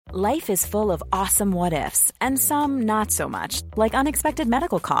Life is full of awesome what-ifs, and some not so much, like unexpected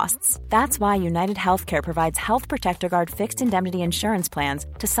medical costs. That's why United Healthcare provides Health Protector Guard fixed indemnity insurance plans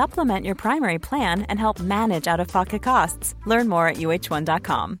to supplement your primary plan and help manage out-of-pocket costs. Learn more at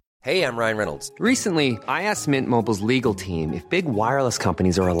uh1.com. Hey, I'm Ryan Reynolds. Recently, I asked Mint Mobile's legal team if big wireless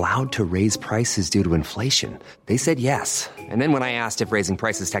companies are allowed to raise prices due to inflation. They said yes. And then when I asked if raising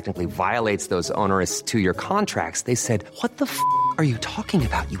prices technically violates those onerous two-year contracts, they said, "What the f*** are you talking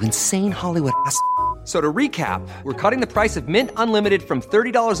about, you insane Hollywood ass?" So to recap, we're cutting the price of Mint Unlimited from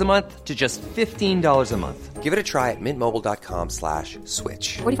 $30 a month to just $15 a month. Give it a try at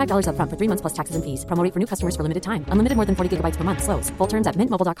mintmobile.com/switch. $45 up front for 3 months plus taxes and fees. Promo rate for new customers for limited time. Unlimited more than 40 gigabytes per month. Slows full terms at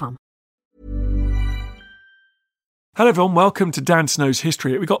mintmobile.com. Hello everyone, welcome to Dan Snow's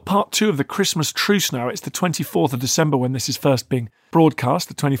History. We've got part 2 of the Christmas truce now. It's the 24th of December when this is first being broadcast,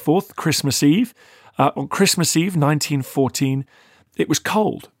 the 24th, Christmas Eve. On Christmas Eve, 1914, it was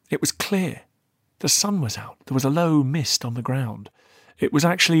cold, it was clear. The sun was out. There was a low mist on the ground. It was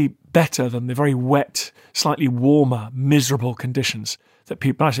actually better than the very wet, slightly warmer, miserable conditions that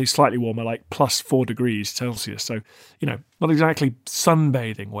people, actually slightly warmer, like plus 4 degrees Celsius. So, not exactly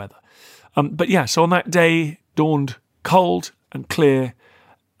sunbathing weather. But yeah, so on that day, dawned cold and clear,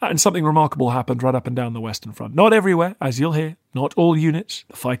 and something remarkable happened right up and down the Western Front. Not everywhere, as you'll hear, not all units.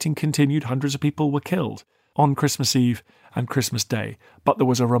 The fighting continued. Hundreds of people were killed on Christmas Eve and Christmas Day. But there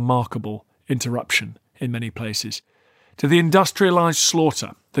was a remarkable interruption in many places to the industrialised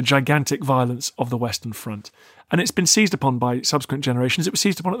slaughter, the gigantic violence of the Western Front. And it's been seized upon by subsequent generations. It was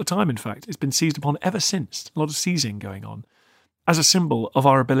seized upon at the time, in fact. It's been seized upon ever since. A lot of seizing going on as a symbol of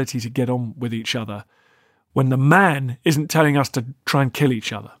our ability to get on with each other when the man isn't telling us to try and kill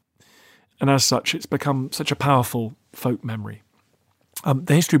each other. And as such, it's become such a powerful folk memory.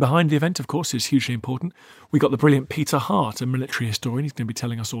 The history behind the event, of course, is hugely important. We got the brilliant Peter Hart, a military historian. He's going to be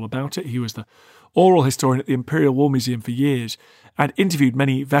telling us all about it. He was the oral historian at the Imperial War Museum for years and interviewed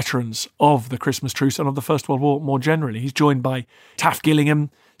many veterans of the Christmas truce and of the First World War more generally. He's joined by Taff Gillingham,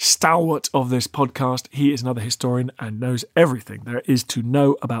 stalwart of this podcast. He is another historian and knows everything there is to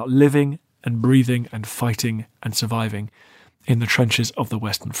know about living and breathing and fighting and surviving in the trenches of the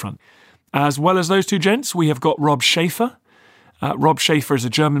Western Front. As well as those two gents, we have got Rob Schaefer. Rob Schaefer is a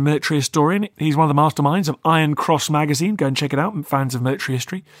German military historian. He's one of the masterminds of Iron Cross magazine. Go and check it out, fans of military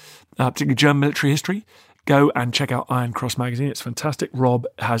history, particularly German military history. Go and check out Iron Cross magazine. It's fantastic. Rob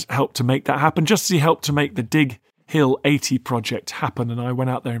has helped to make that happen, just as he helped to make the Dig Hill 80 project happen. And I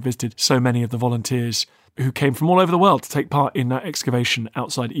went out there and visited so many of the volunteers who came from all over the world to take part in that excavation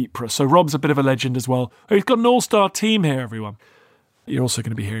outside Ypres. So Rob's a bit of a legend as well. He's got an all-star team here, everyone. You're also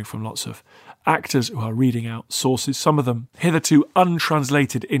going to be hearing from lots of actors who are reading out sources, some of them hitherto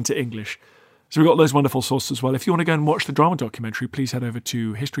untranslated into English. So we've got those wonderful sources as well. If you want to go and watch the drama documentary, please head over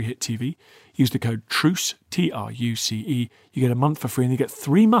to History Hit TV. Use the code TRUCE, TRUCE. You get a month for free and you get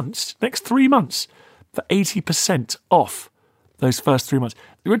 3 months, next 3 months, for 80% off those first 3 months.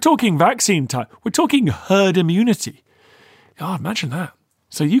 We're talking vaccine time. We're talking herd immunity. God, imagine that.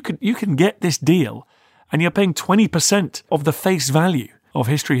 So you can get this deal and you're paying 20% of the face value of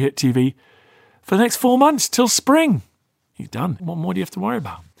History Hit TV for the next 4 months till spring. You're done. What more do you have to worry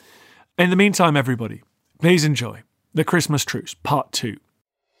about? In the meantime, everybody, please enjoy The Christmas Truce, Part 2.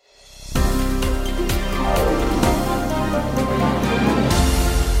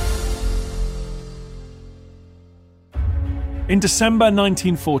 In December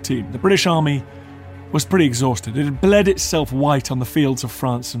 1914, the British Army was pretty exhausted. It had bled itself white on the fields of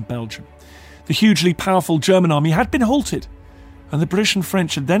France and Belgium. The hugely powerful German army had been halted, and the British and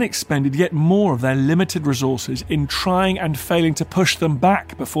French had then expended yet more of their limited resources in trying and failing to push them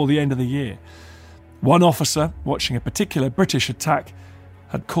back before the end of the year. One officer, watching a particular British attack,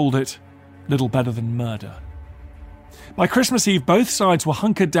 had called it little better than murder. By Christmas Eve, both sides were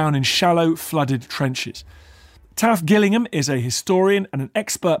hunkered down in shallow, flooded trenches. Taff Gillingham is a historian and an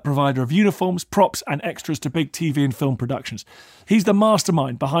expert provider of uniforms, props and extras to big TV and film productions. He's the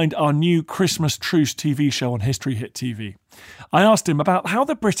mastermind behind our new Christmas Truce TV show on History Hit TV. I asked him about how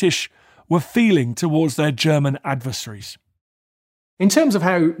the British were feeling towards their German adversaries. In terms of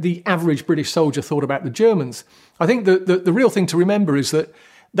how the average British soldier thought about the Germans, I think the real thing to remember is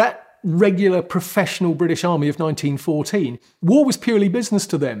that regular professional British army of 1914, war was purely business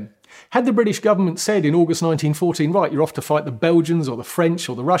to them. Had the British government said in August 1914, right, you're off to fight the Belgians or the French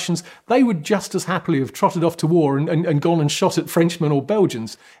or the Russians, they would just as happily have trotted off to war and gone and shot at Frenchmen or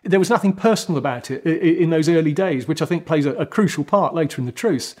Belgians. There was nothing personal about it in those early days, which I think plays a crucial part later in the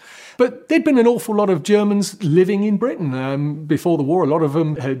truce. But there'd been an awful lot of Germans living in Britain before the war. A lot of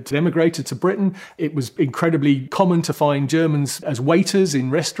them had emigrated to Britain. It was incredibly common to find Germans as waiters in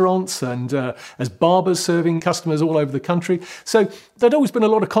restaurants and as barbers serving customers all over the country. So there'd always been a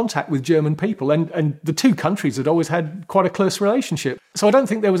lot of contact with German people, and the two countries had always had quite a close relationship. So I don't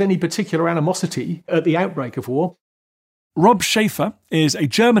think there was any particular animosity at the outbreak of war. Rob Schaefer is a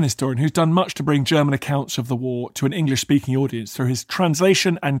German historian who's done much to bring German accounts of the war to an English-speaking audience through his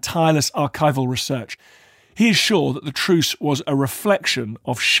translation and tireless archival research. He is sure that the truce was a reflection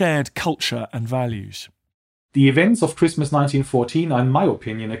of shared culture and values. The events of Christmas 1914 are, in my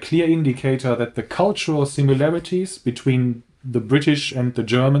opinion, a clear indicator that the cultural similarities between the British and the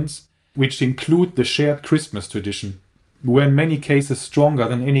Germans, which include the shared Christmas tradition, were in many cases stronger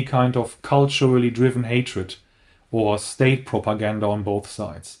than any kind of culturally driven hatred or state propaganda on both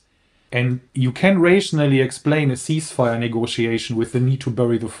sides. And you can rationally explain a ceasefire negotiation with the need to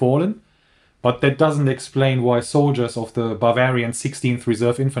bury the fallen, but that doesn't explain why soldiers of the Bavarian 16th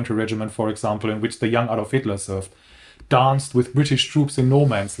Reserve Infantry Regiment, for example, in which the young Adolf Hitler served, danced with British troops in no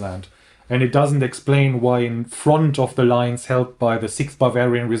man's land. And it doesn't explain why in front of the lines held by the 6th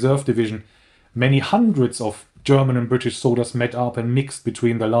Bavarian Reserve Division, many hundreds of German and British soldiers met up and mixed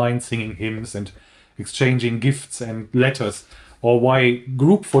between the lines, singing hymns and exchanging gifts and letters, or why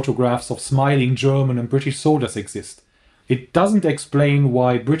group photographs of smiling German and British soldiers exist. It doesn't explain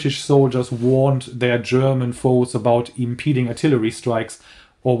why British soldiers warned their German foes about impeding artillery strikes,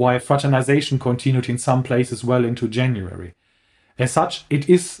 or why fraternization continued in some places well into January. As such, it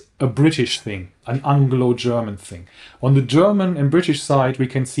is a British thing, an Anglo-German thing. On the German and British side, we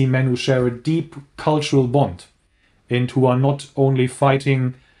can see men who share a deep cultural bond and who are not only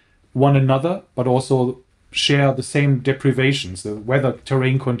fighting one another, but also share the same deprivations, the weather,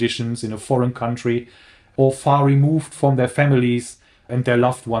 terrain conditions in a foreign country, or far removed from their families and their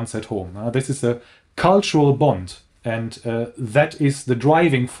loved ones at home. This is a cultural bond, and that is the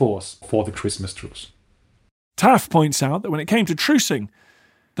driving force for the Christmas truce. Taff points out that when it came to trucing,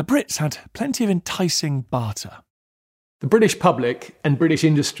 the Brits had plenty of enticing barter. The British public and British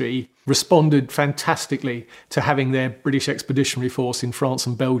industry responded fantastically to having their British Expeditionary Force in France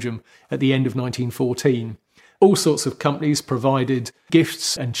and Belgium at the end of 1914. All sorts of companies provided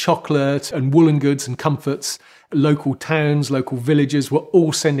gifts and chocolate and woolen goods and comforts. Local towns, local villages were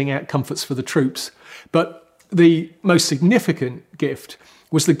all sending out comforts for the troops. But the most significant gift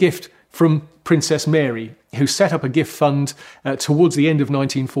was the gift from Princess Mary, who set up a gift fund towards the end of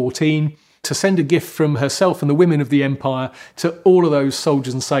 1914 to send a gift from herself and the women of the empire to all of those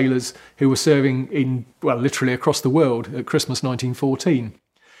soldiers and sailors who were serving in, well, literally across the world at Christmas 1914.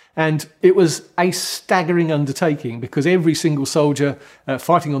 And it was a staggering undertaking because every single soldier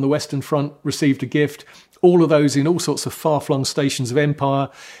fighting on the Western Front received a gift. All of those in all sorts of far-flung stations of empire,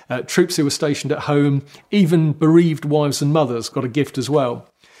 troops who were stationed at home, even bereaved wives and mothers got a gift as well.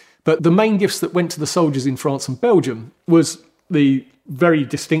 But the main gifts that went to the soldiers in France and Belgium was the very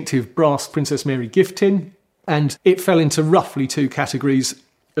distinctive brass Princess Mary gift tin, and it fell into roughly two categories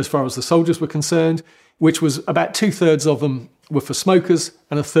as far as the soldiers were concerned, which was about 2/3 of them were for smokers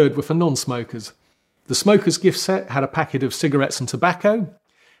and 1/3 were for non-smokers. The smokers' gift set had a packet of cigarettes and tobacco.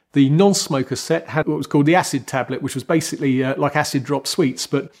 The non-smoker set had what was called the acid tablet, which was basically like acid drop sweets,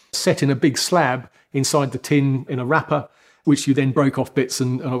 but set in a big slab inside the tin in a wrapper, which you then broke off bits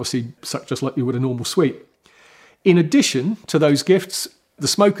and obviously sucked just like you would a normal sweet. In addition to those gifts, the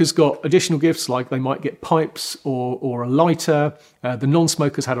smokers got additional gifts like they might get pipes or a lighter. The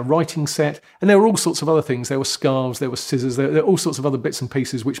non-smokers had a writing set, and there were all sorts of other things. There were scarves, there were scissors, there were all sorts of other bits and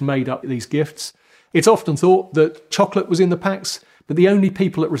pieces which made up these gifts. It's often thought that chocolate was in the packs, but the only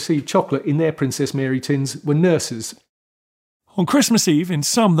people that received chocolate in their Princess Mary tins were nurses. On Christmas Eve, in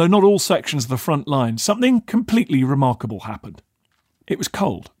some, though not all sections of the front line, something completely remarkable happened. It was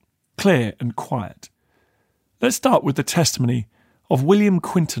cold, clear and quiet. Let's start with the testimony of William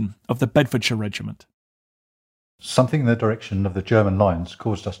Quinton of the Bedfordshire Regiment. Something in the direction of the German lines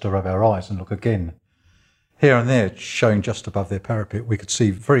caused us to rub our eyes and look again. Here and there, showing just above their parapet, we could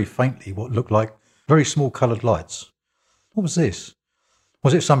see very faintly what looked like very small coloured lights. What was this?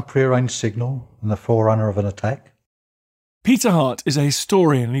 Was it some prearranged signal and the forerunner of an attack? Peter Hart is a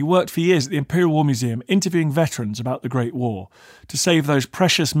historian and he worked for years at the Imperial War Museum interviewing veterans about the Great War to save those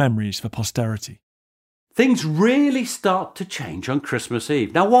precious memories for posterity. things really start to change on Christmas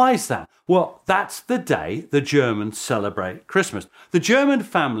Eve. Now, why is that? Well, that's the day the Germans celebrate Christmas. The German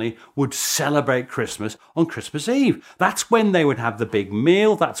family would celebrate Christmas on Christmas Eve. That's when they would have the big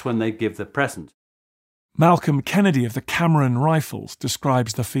meal. That's when they'd give the presents. Malcolm Kennedy of the Cameron Rifles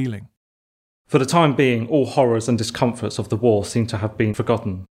describes the feeling. For the time being, all horrors and discomforts of the war seemed to have been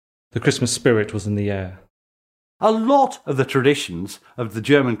forgotten. The Christmas spirit was in the air. A lot of the traditions of the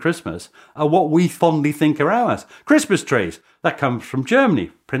German Christmas are what we fondly think are ours. Christmas trees, that comes from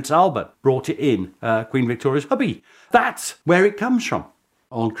Germany. Prince Albert brought it in Queen Victoria's hubby. That's where it comes from.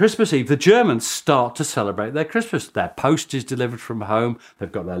 On Christmas Eve, the Germans start to celebrate their Christmas. Their post is delivered from home. They've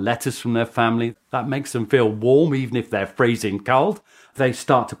got their letters from their family. That makes them feel warm, even if they're freezing cold. They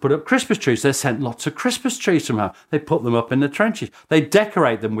start to put up Christmas trees. They're sent lots of Christmas trees from home. They put them up in the trenches. They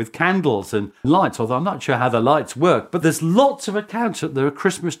decorate them with candles and lights, although I'm not sure how the lights work. But there's lots of accounts that their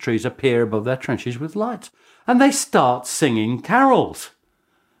Christmas trees appear above their trenches with lights. And they start singing carols.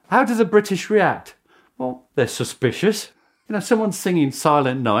 How do the British react? Well, they're suspicious. You know, someone's singing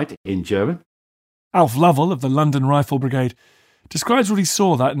Silent Night in German. Alf Lovell of the London Rifle Brigade describes what he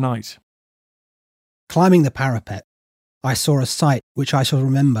saw that night. Climbing the parapet, I saw a sight which I shall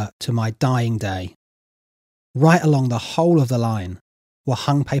remember to my dying day. Right along the whole of the line were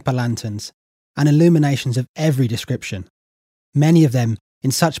hung paper lanterns and illuminations of every description, many of them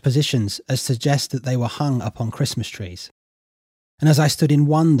in such positions as to suggest that they were hung upon Christmas trees. And as I stood in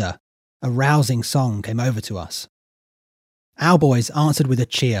wonder, a rousing song came over to us. Our boys answered with a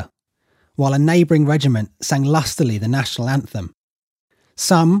cheer, while a neighbouring regiment sang lustily the national anthem.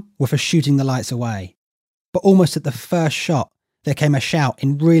 Some were for shooting the lights away, but almost at the first shot there came a shout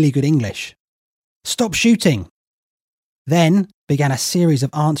in really good English. "Stop shooting!" Then began a series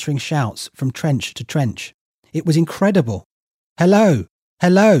of answering shouts from trench to trench. It was incredible. "Hello!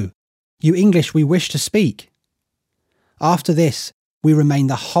 Hello! You English we wish to speak!" After this, we remained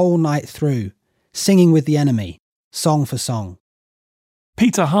the whole night through, singing with the enemy, song for song.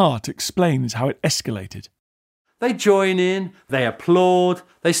 Peter Hart explains how it escalated. They join in, they applaud,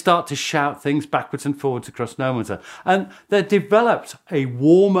 they start to shout things backwards and forwards across no man's land. And they developed a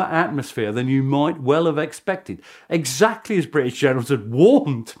warmer atmosphere than you might well have expected. Exactly as British generals had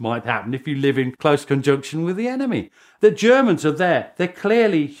warned might happen if you live in close conjunction with the enemy. The Germans are there. They're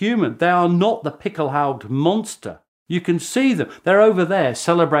clearly human. They are not the pickelhaubed monster. You can see them. They're over there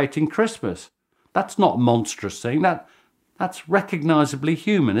celebrating Christmas. That's not a monstrous thing. That's recognisably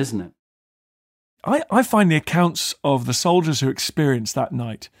human, isn't it? I find the accounts of the soldiers who experienced that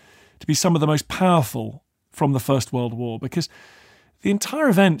night to be some of the most powerful from the First World War, because the entire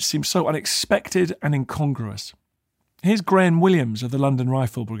event seems so unexpected and incongruous. Here's Graham Williams of the London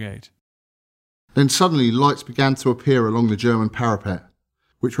Rifle Brigade. Then suddenly lights began to appear along the German parapet,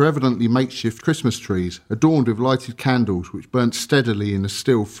 which were evidently makeshift Christmas trees, adorned with lighted candles which burnt steadily in the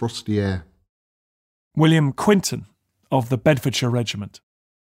still, frosty air. William Quinton of the Bedfordshire Regiment.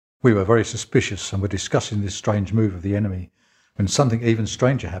 We were very suspicious and were discussing this strange move of the enemy when something even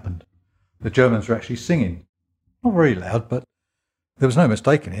stranger happened. The Germans were actually singing. Not very loud, but there was no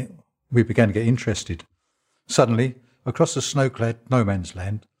mistaking it. We began to get interested. Suddenly, across the snow-clad no man's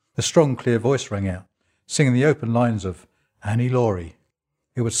land, a strong, clear voice rang out, singing the open lines of Annie Laurie.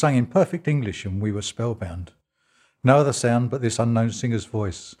 It was sung in perfect English and we were spellbound. No other sound but this unknown singer's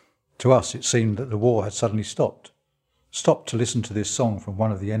voice. To us it seemed that the war had suddenly stopped. Stopped to listen to this song from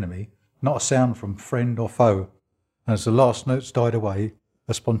one of the enemy, not a sound from friend or foe. And as the last notes died away,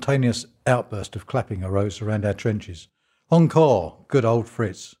 a spontaneous outburst of clapping arose around our trenches. Encore, good old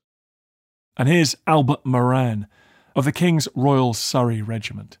Fritz. And here's Albert Moran of the King's Royal Surrey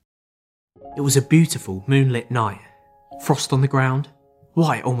Regiment. It was a beautiful moonlit night. Frost on the ground,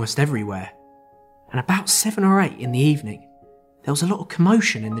 white almost everywhere. And about 7 or 8 in the evening, there was a lot of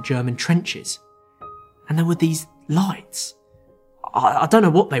commotion in the German trenches. And there were these lights. I don't know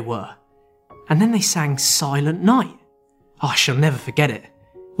what they were. And then they sang Silent Night. Oh, I shall never forget it.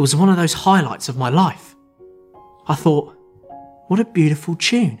 It was one of those highlights of my life. I thought, what a beautiful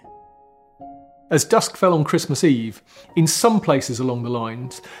tune. As dusk fell on Christmas Eve, in some places along the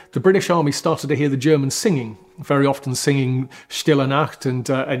lines, the British Army started to hear the Germans singing, very often singing Stille Nacht, and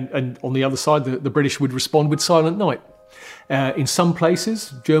on the other side, the British would respond with Silent Night. In some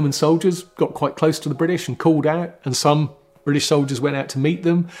places, German soldiers got quite close to the British and called out, and some British soldiers went out to meet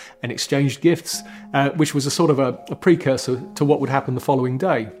them and exchanged gifts, which was a sort of a precursor to what would happen the following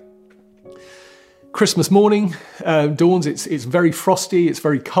day. Christmas morning dawns, it's very frosty, it's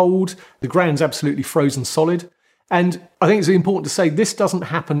very cold, the ground's absolutely frozen solid, and I think it's important to say this doesn't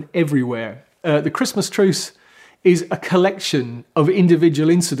happen everywhere. The Christmas truce is a collection of individual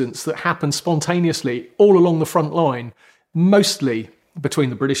incidents that happen spontaneously all along the front line, mostly between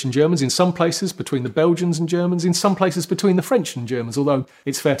the British and Germans, in some places between the Belgians and Germans, in some places between the French and Germans, although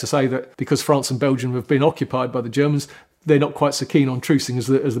it's fair to say that because France and Belgium have been occupied by the Germans, they're not quite so keen on trucing as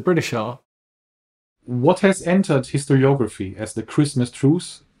the British are. What has entered historiography as the Christmas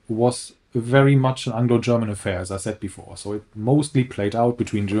truce was very much an Anglo-German affair, as I said before, so it mostly played out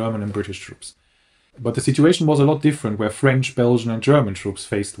between German and British troops. But the situation was a lot different where French, Belgian and German troops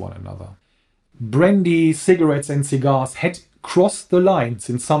faced one another. Brandy, cigarettes and cigars had crossed the lines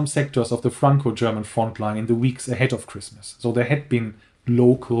in some sectors of the Franco-German front line in the weeks ahead of Christmas. So there had been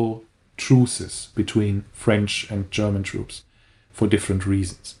local truces between French and German troops for different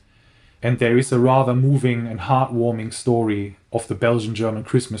reasons. And there is a rather moving and heartwarming story of the Belgian-German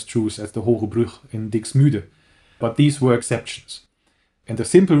Christmas truce at the Hoge Brug in Dixmude. But these were exceptions. And the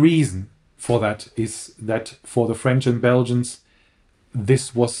simple reason for that is that for the French and Belgians,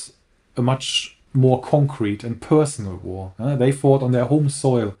 this was a much more concrete and personal war. They fought on their home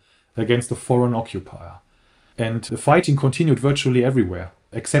soil against a foreign occupier. And the fighting continued virtually everywhere,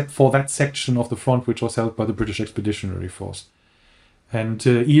 except for that section of the front which was held by the British Expeditionary Force. And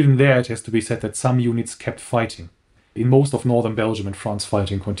even there it has to be said that some units kept fighting. In most of northern Belgium and France,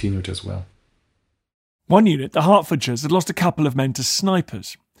 fighting continued as well. One unit, the Hertfordshires, had lost a couple of men to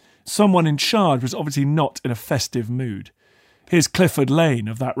snipers. Someone in charge was obviously not in a festive mood. Here's Clifford Lane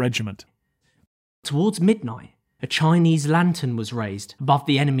of that regiment. Towards midnight, a Chinese lantern was raised above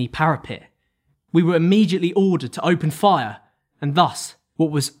the enemy parapet. We were immediately ordered to open fire, and thus,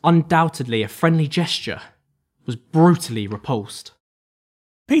 what was undoubtedly a friendly gesture was brutally repulsed.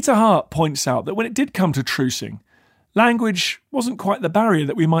 Peter Hart points out that when it did come to trucing, language wasn't quite the barrier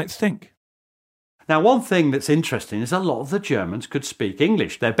that we might think. Now, one thing that's interesting is a lot of the Germans could speak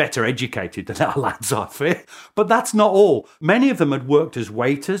English. They're better educated than our lads, I fear. But that's not all. Many of them had worked as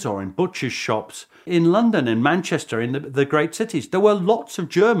waiters or in butchers' shops in London and Manchester, in the great cities. There were lots of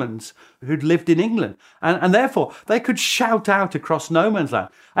Germans who'd lived in England. And therefore, they could shout out across no man's land.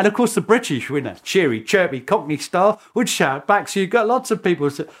 And of course, the British, in a cheery, chirpy, Cockney style, would shout back. So you've got lots of people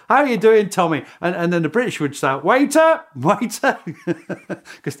who say, "How are you doing, Tommy?" And then the British would shout, "Waiter, waiter,"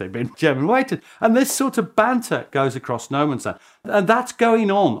 because they'd been German waiters. And this sort of banter goes across no man's land. And that's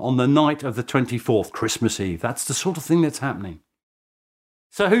going on the night of the 24th, Christmas Eve. That's the sort of thing that's happening.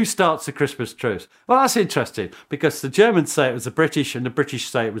 So who starts the Christmas truce? Well, that's interesting, because the Germans say it was the British and the British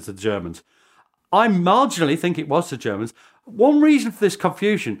say it was the Germans. I marginally think it was the Germans. One reason for this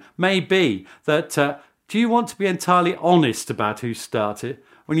confusion may be that, do you want to be entirely honest about who started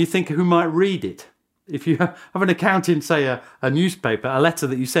when you think who might read it? If you have an account in, say, a newspaper, a letter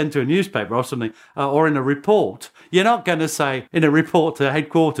that you send to a newspaper or something, or in a report, you're not going to say in a report to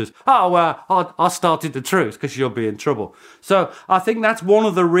headquarters, I started the truce, because you'll be in trouble. So I think that's one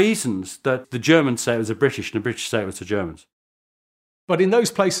of the reasons that the Germans say it was the British and the British say it was the Germans. But in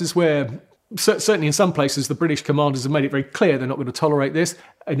those places where, certainly in some places, the British commanders have made it very clear they're not going to tolerate this,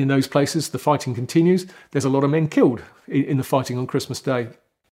 and in those places the fighting continues, there's a lot of men killed in the fighting on Christmas Day.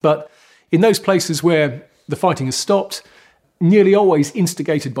 But in those places where the fighting has stopped, nearly always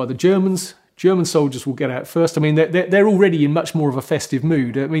instigated by the Germans, German soldiers will get out first. I mean, they're already in much more of a festive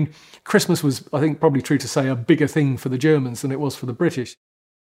mood. I mean, Christmas was, I think, probably true to say, a bigger thing for the Germans than it was for the British.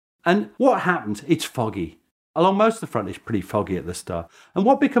 And what happens? It's foggy. Along most of the front, it's pretty foggy at the start. And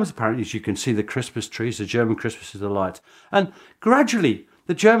what becomes apparent is you can see the Christmas trees, the German Christmases, the lights. And gradually,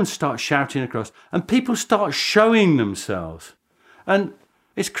 the Germans start shouting across, and people start showing themselves. And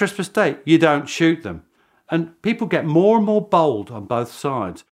it's Christmas Day. You don't shoot them. And people get more and more bold on both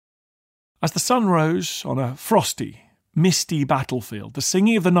sides. As the sun rose on a frosty, misty battlefield, the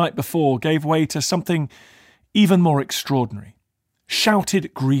singing of the night before gave way to something even more extraordinary.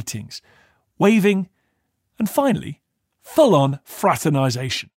 Shouted greetings, waving, and finally, full-on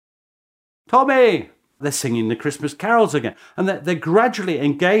fraternisation. Tommy! They're singing the Christmas carols again. And they're gradually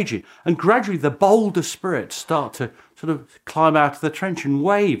engaging. And gradually the bolder spirits start to sort of climb out of the trench and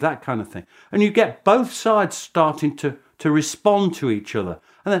wave, that kind of thing. And you get both sides starting to respond to each other.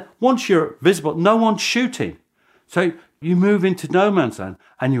 And then once you're visible, no one's shooting. So you move into no man's land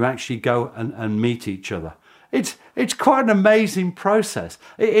and you actually go and meet each other. It's quite an amazing process.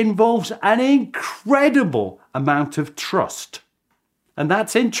 It involves an incredible amount of trust. And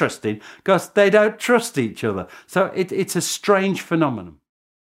that's interesting because they don't trust each other. So it's a strange phenomenon.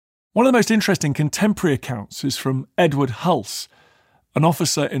 One of the most interesting contemporary accounts is from Edward Hulse, an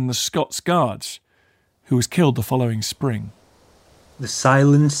officer in the Scots Guards, who was killed the following spring. The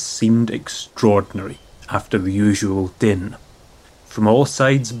silence seemed extraordinary after the usual din. From all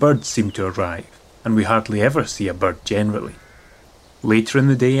sides birds seemed to arrive, and we hardly ever see a bird generally. Later in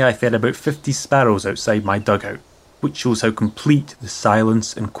the day I fed about 50 sparrows outside my dugout, which shows how complete the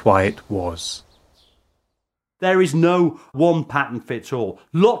silence and quiet was. There is no one pattern fits all.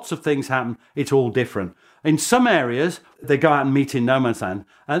 Lots of things happen, it's all different. In some areas, they go out and meet in no man's land,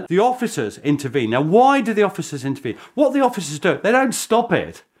 and the officers intervene. Now, why do the officers intervene? What the officers do, they don't stop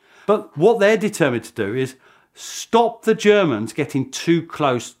it. But what they're determined to do is stop the Germans getting too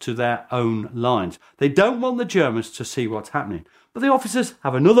close to their own lines. They don't want the Germans to see what's happening. But the officers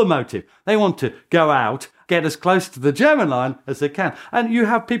have another motive. They want to go out, get as close to the German line as they can. And you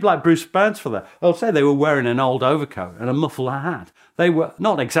have people like Bruce Burns for that. I'll say they were wearing an old overcoat and a muffler hat. They were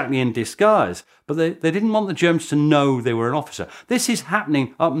not exactly in disguise, but they didn't want the Germans to know they were an officer. This is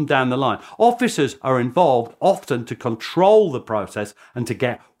happening up and down the line. Officers are involved often to control the process and to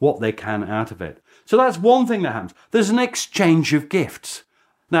get what they can out of it. So that's one thing that happens. There's an exchange of gifts.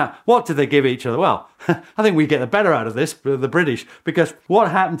 Now, what do they give each other? Well, I think we get the better out of this, the British, because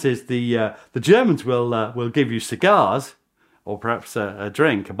what happens is the Germans will give you cigars, or perhaps a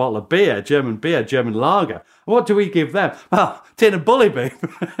drink, a bottle of beer, German lager. What do we give them? Well, tin of bully beef.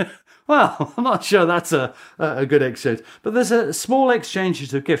 Well, I'm not sure that's a good exchange. But there's a small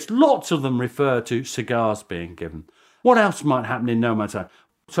exchanges of gifts. Lots of them refer to cigars being given. What else might happen in no man's land?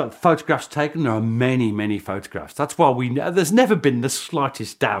 So photographs taken, there are many, many photographs. That's why there's never been the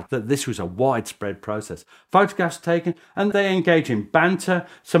slightest doubt that this was a widespread process. Photographs taken, and they engage in banter.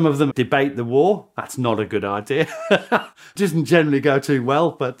 Some of them debate the war. That's not a good idea. Doesn't generally go too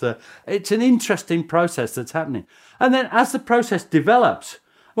well, but it's an interesting process that's happening. And then as the process develops,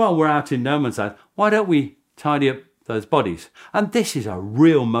 well, we're out in no man's land, why don't we tidy up those bodies? And this is a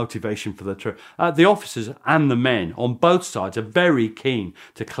real motivation for the troops. The officers and the men on both sides are very keen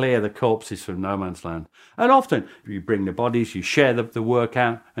to clear the corpses from no man's land. And often you bring the bodies, you share the work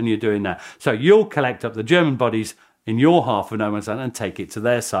out, and you're doing that. So you'll collect up the German bodies in your half of no man's land and take it to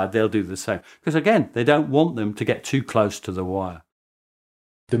their side. They'll do the same. Because again, they don't want them to get too close to the wire.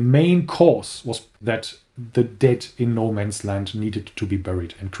 The main cause was that the dead in no man's land needed to be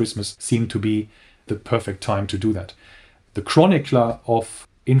buried, and Christmas seemed to be the perfect time to do that. The chronicler of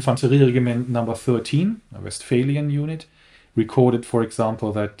Infanterieregiment number 13, a Westphalian unit, recorded, for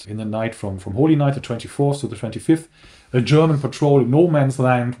example, that in the night from Holy Night, the 24th to the 25th, a German patrol in no man's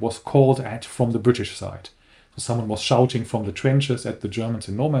land was called at from the British side. So someone was shouting from the trenches at the Germans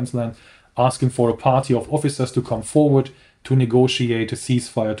in no man's land, asking for a party of officers to come forward to negotiate a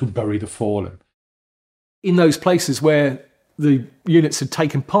ceasefire to bury the fallen. In those places where the units had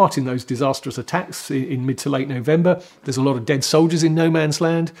taken part in those disastrous attacks in mid to late November, there's a lot of dead soldiers in no man's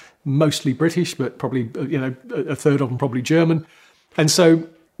land, mostly British, but probably a third of them probably German. And so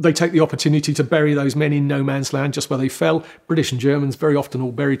they take the opportunity to bury those men in no man's land just where they fell. British and Germans very often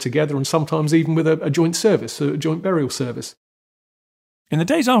all buried together, and sometimes even with a joint service, a joint burial service. In the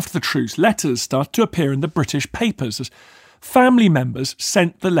days after the truce, letters started to appear in the British papers as family members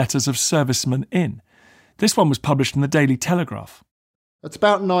sent the letters of servicemen in. This one was published in the Daily Telegraph. At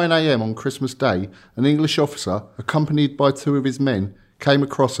about 9 a.m. on Christmas Day, an English officer, accompanied by 2 of his men, came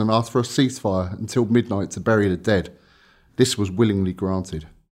across and asked for a ceasefire until midnight to bury the dead. This was willingly granted.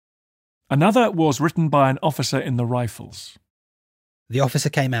 Another was written by an officer in the Rifles. The officer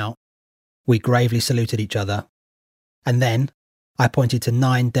came out, we gravely saluted each other, and then I pointed to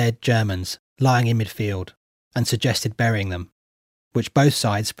 9 dead Germans lying in midfield and suggested burying them, which both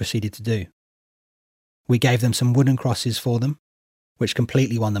sides proceeded to do. We gave them some wooden crosses for them, which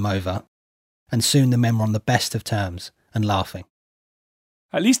completely won them over, and soon the men were on the best of terms and laughing.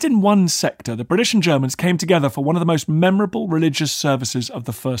 At least in one sector, the British and Germans came together for one of the most memorable religious services of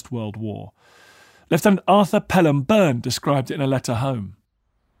the First World War. Lieutenant Arthur Pelham Byrne described it in a letter home.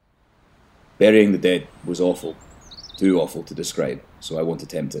 Burying the dead was awful, too awful to describe, so I won't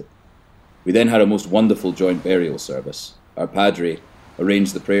attempt it. We then had a most wonderful joint burial service. Our padre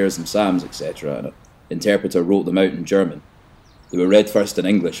arranged the prayers and psalms, etc., and an interpreter wrote them out in German. They were read first in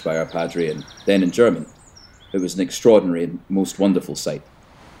English by our padre and then in German. It was an extraordinary and most wonderful sight.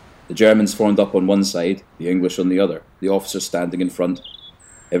 The Germans formed up on one side, the English on the other, the officers standing in front,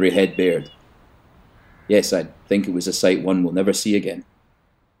 every head bared. Yes, I think it was a sight one will never see again.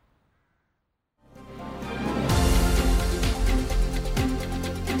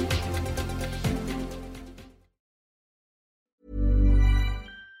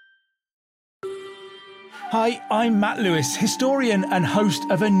 Hi, I'm Matt Lewis, historian and host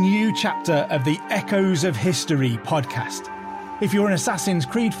of a new chapter of the Echoes of History podcast. If you're an Assassin's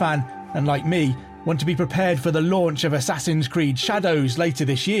Creed fan, and like me, want to be prepared for the launch of Assassin's Creed Shadows later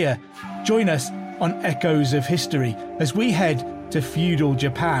this year, join us on Echoes of History as we head to feudal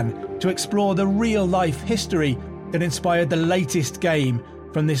Japan to explore the real-life history that inspired the latest game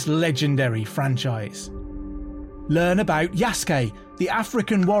from this legendary franchise. Learn about Yasuke, the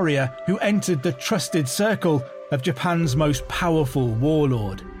African warrior who entered the trusted circle of Japan's most powerful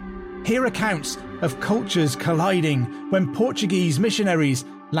warlord. Hear accounts of cultures colliding when Portuguese missionaries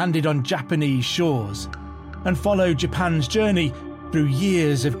landed on Japanese shores, and follow Japan's journey through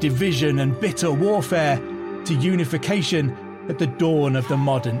years of division and bitter warfare to unification at the dawn of the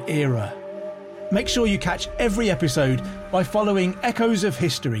modern era. Make sure you catch every episode by following Echoes of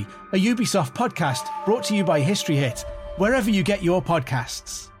History, a Ubisoft podcast brought to you by History Hit, wherever you get your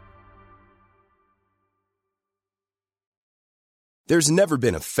podcasts. There's never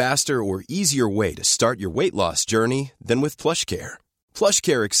been a faster or easier way to start your weight loss journey than with PlushCare.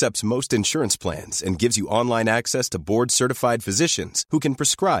 PlushCare accepts most insurance plans and gives you online access to board-certified physicians who can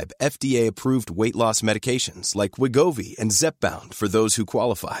prescribe FDA-approved weight loss medications like Wegovy and Zepbound for those who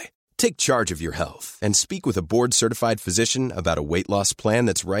qualify. Take charge of your health and speak with a board-certified physician about a weight loss plan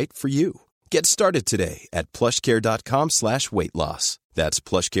that's right for you. Get started today at plushcare.com/weight loss. That's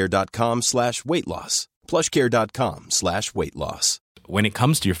plushcare.com/weight loss. plushcare.com/weight loss. When it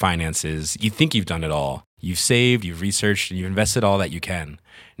comes to your finances, you think you've done it all. You've saved, you've researched, and you've invested all that you can.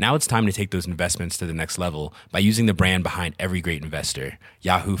 Now it's time to take those investments to the next level by using the brand behind every great investor,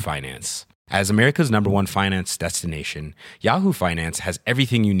 Yahoo Finance. As America's #1 finance destination, Yahoo Finance has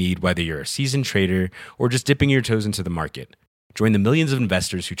everything you need, whether you're a seasoned trader or just dipping your toes into the market. Join the millions of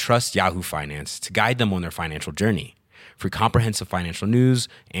investors who trust Yahoo Finance to guide them on their financial journey. For comprehensive financial news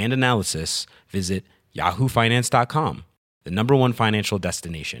and analysis, visit yahoofinance.com, the #1 financial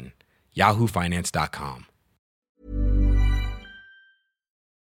destination, yahoofinance.com.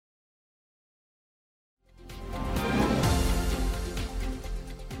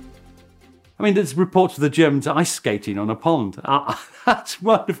 I mean, there's reports of the Germans ice skating on a pond. That's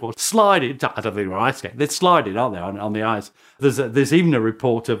wonderful. Sliding. I don't think they're ice skating. They're sliding, aren't they, on the ice? There's even a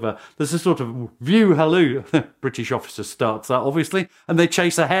report of, there's a sort of view halloo. British officer starts that, obviously, and they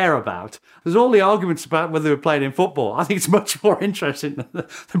chase a hare about. There's all the arguments about whether they were playing in football. I think it's much more interesting than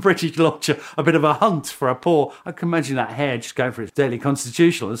the British launch a bit of a hunt for a poor. I can imagine that hare just going for its daily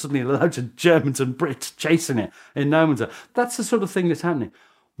constitutional and suddenly loads of Germans and Brits chasing it in no man's land. That's the sort of thing that's happening.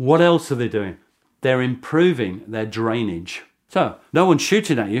 What else are they doing? They're improving their drainage. So, no one's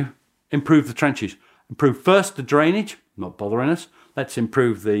shooting at you. Improve the trenches. Improve first the drainage, not bothering us. Let's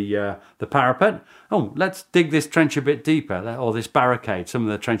improve the parapet. Oh, let's dig this trench a bit deeper, or this barricade. Some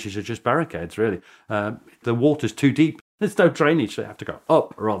of the trenches are just barricades, really. The water's too deep. There's no drainage, so they have to go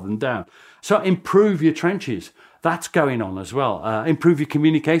up rather than down. So improve your trenches. That's going on as well. Improve your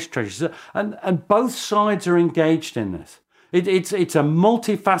communication trenches. And both sides are engaged in this. It's a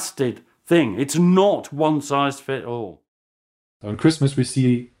multifaceted thing. It's not one size fits all. On Christmas, we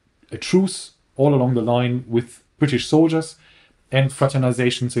see a truce all along the line with British soldiers and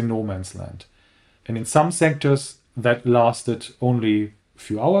fraternizations in no man's land. And in some sectors, that lasted only a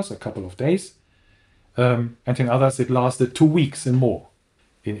few hours, a couple of days. And in others, it lasted 2 weeks and more.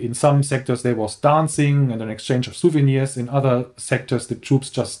 In some sectors, there was dancing and an exchange of souvenirs. In other sectors, the troops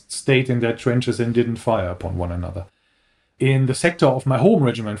just stayed in their trenches and didn't fire upon one another. In the sector of my home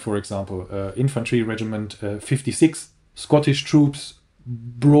regiment, for example, Infantry Regiment 56, Scottish troops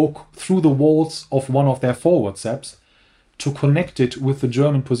broke through the walls of one of their forward steps to connect it with the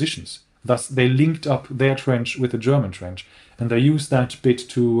German positions. Thus, they linked up their trench with the German trench, and they used that bit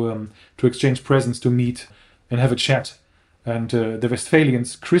to exchange presents, to meet and have a chat. And the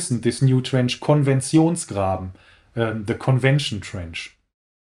Westphalians christened this new trench Konventionsgraben, the Convention Trench.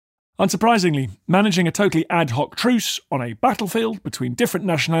 Unsurprisingly, managing a totally ad hoc truce on a battlefield between different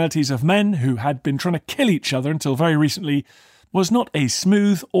nationalities of men who had been trying to kill each other until very recently was not a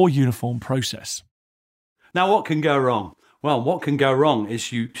smooth or uniform process. Now, what can go wrong? Well, what can go wrong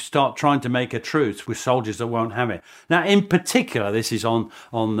is you start trying to make a truce with soldiers that won't have it. Now, in particular, this is on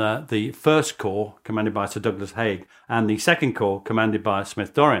the First Corps, commanded by Sir Douglas Haig, and the Second Corps, commanded by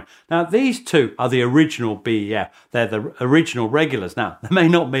Smith-Dorrien. Now, these two are the original BEF. They're the original regulars. Now, there may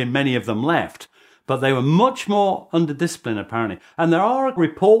not be many of them left, but they were much more under discipline, apparently. And there are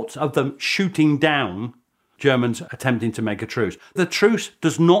reports of them shooting down Germans attempting to make a truce. The truce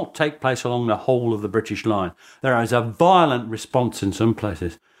does not take place along the whole of the British line. There is a violent response in some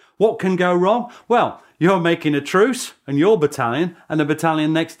places. What can go wrong? Well, you're making a truce and your battalion and the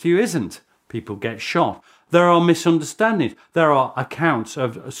battalion next to you isn't. People get shot. There are misunderstandings. There are accounts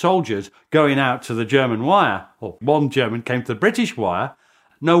of soldiers going out to the German wire, or one German came to the British wire,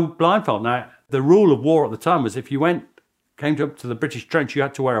 no blindfold. Now, the rule of war at the time was if you came up to the British trench, you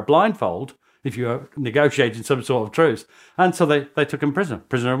had to wear a blindfold. if you were negotiating some sort of truce. And so they took him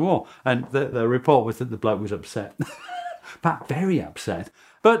prisoner of war. And the report was that the bloke was upset. But very upset.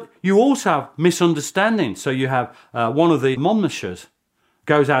 But you also have misunderstandings. So you have one of the Monmouthshires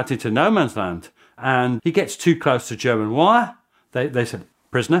goes out into no man's land and he gets too close to German wire. They said,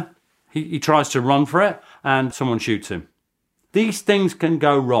 prisoner. He tries to run for it and someone shoots him. These things can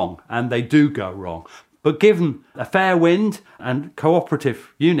go wrong, and they do go wrong. But given a fair wind and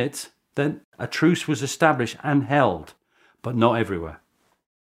cooperative units, then a truce was established and held, but not everywhere.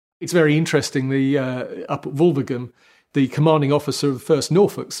 It's very interesting, up at Wolvergem, the commanding officer of the 1st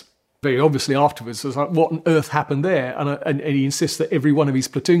Norfolks, very obviously afterwards, was like, what on earth happened there? And he insists that every one of his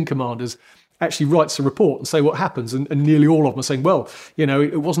platoon commanders actually writes a report and say what happens, and nearly all of them are saying, well,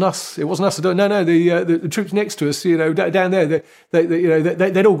 it wasn't us. It wasn't us. No, the troops next to us, down there,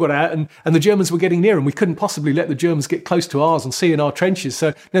 they'd all got out, and the Germans were getting near, and we couldn't possibly let the Germans get close to ours and see in our trenches.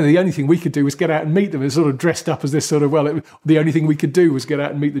 So the only thing we could do was get out and meet them. It was sort of dressed up as this sort of, the only thing we could do was get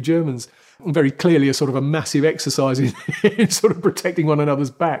out and meet the Germans. Very clearly a sort of a massive exercise in sort of protecting one another's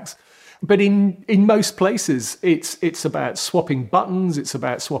backs. But in most places, it's about swapping buttons, it's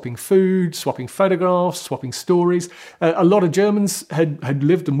about swapping food, swapping photographs, swapping stories. A lot of Germans had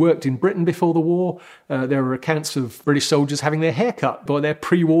lived and worked in Britain before the war. There are accounts of British soldiers having their hair cut by their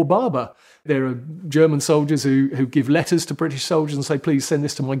pre-war barber. There are German soldiers who give letters to British soldiers and say, please send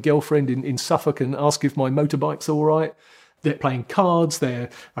this to my girlfriend in Suffolk and ask if my motorbike's all right. They're playing cards, they're,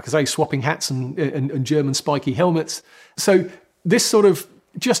 like I say, swapping hats and German spiky helmets. So this sort of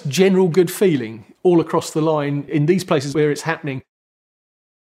just general good feeling all across the line in these places where it's happening.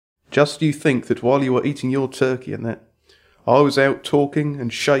 Just you think that while you were eating your turkey and that, I was out talking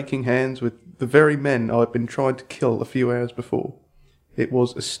and shaking hands with the very men I'd been trying to kill a few hours before. It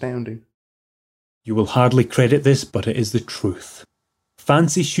was astounding. You will hardly credit this, but it is the truth.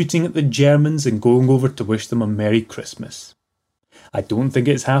 Fancy shooting at the Germans and going over to wish them a Merry Christmas. I don't think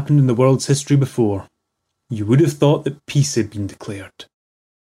it's happened in the world's history before. You would have thought that peace had been declared.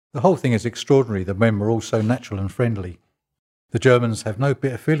 The whole thing is extraordinary. The men were all so natural and friendly. The Germans have no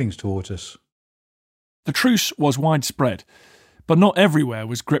bitter feelings towards us. The truce was widespread, but not everywhere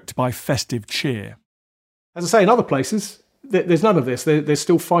was gripped by festive cheer. As I say, in other places, there's none of this. There's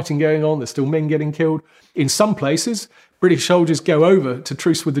still fighting going on. There's still men getting killed. In some places, British soldiers go over to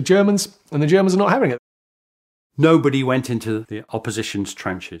truce with the Germans, and the Germans are not having it. Nobody went into the opposition's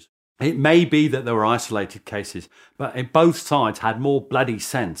trenches. It may be that there were isolated cases, but both sides had more bloody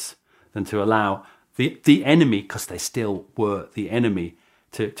sense than to allow the enemy, because they still were the enemy,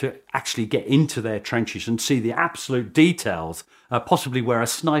 to actually get into their trenches and see the absolute details, possibly where a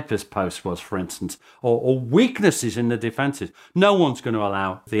sniper's post was, for instance, or weaknesses in the defences. No one's going to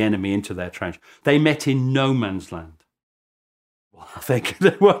allow the enemy into their trench. They met in no man's land. I think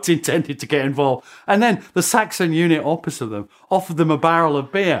they weren't intended to get involved. And then the Saxon unit opposite them offered them a barrel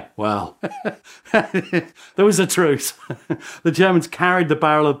of beer. Well, there was a truce. The Germans carried the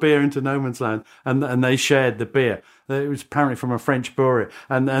barrel of beer into no man's land and they shared the beer. It was apparently from a French brewery.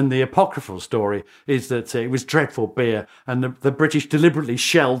 And the apocryphal story is that it was dreadful beer and the British deliberately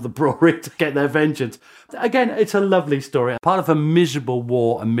shelled the brewery to get their vengeance. Again, it's a lovely story. Part of a miserable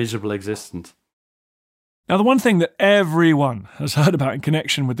war and miserable existence. Now, the one thing that everyone has heard about in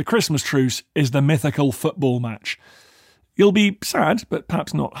connection with the Christmas truce is the mythical football match. You'll be sad, but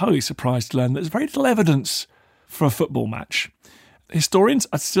perhaps not wholly surprised to learn there's very little evidence for a football match. Historians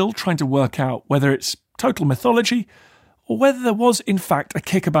are still trying to work out whether it's total mythology or whether there was, in fact, a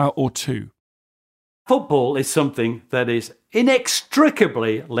kickabout or two. Football is something that is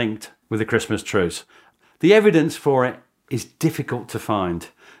inextricably linked with the Christmas truce. The evidence for it is difficult to find,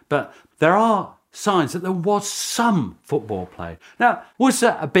 but there are signs that there was some football played. Now, was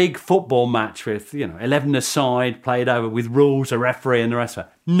there a big football match with, 11-a-side played over with rules, a referee and the rest of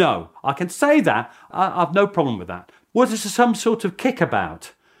it? No, I can say that. I've no problem with that. Was there some sort of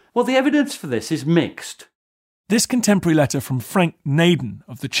kickabout? Well, the evidence for this is mixed. This contemporary letter from Frank Naden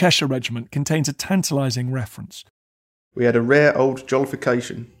of the Cheshire Regiment contains a tantalising reference. We had a rare old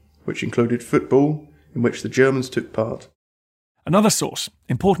jollification, which included football, in which the Germans took part. Another source,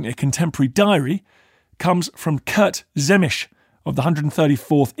 importantly a contemporary diary, comes from Kurt Zemisch of the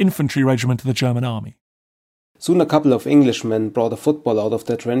 134th Infantry Regiment of the German Army. Soon a couple of Englishmen brought a football out of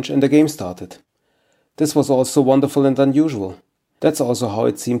their trench and the game started. This was all so wonderful and unusual. That's also how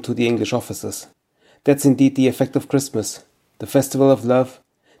it seemed to the English officers. That's indeed the effect of Christmas, the festival of love,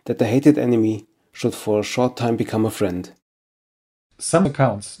 that the hated enemy should for a short time become a friend. Some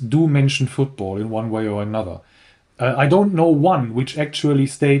accounts do mention football in one way or another. I don't know one which actually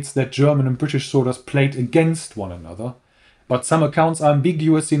states that German and British soldiers played against one another, but some accounts are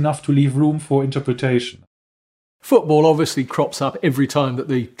ambiguous enough to leave room for interpretation. Football obviously crops up every time that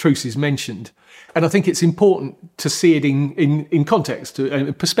the truce is mentioned, and I think it's important to see it in context,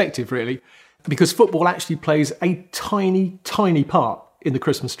 in perspective really, because football actually plays a tiny, tiny part in the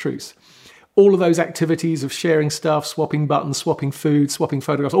Christmas truce. All of those activities of sharing stuff, swapping buttons, swapping food, swapping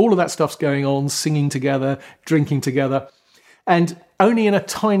photographs, all of that stuff's going on, singing together, drinking together. And only in a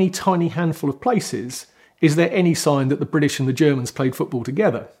tiny, tiny handful of places is there any sign that the British and the Germans played football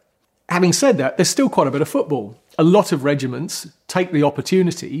together. Having said that, there's still quite a bit of football. A lot of regiments take the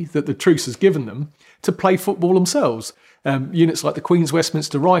opportunity that the truce has given them to play football themselves. Units like the Queen's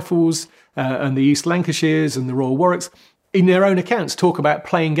Westminster Rifles and the East Lancashires and the Royal Warwicks, in their own accounts, talk about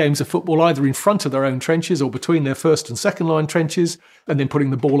playing games of football either in front of their own trenches or between their first and second line trenches, and then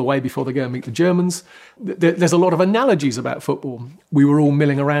putting the ball away before they go and meet the Germans. There's a lot of analogies about football. We were all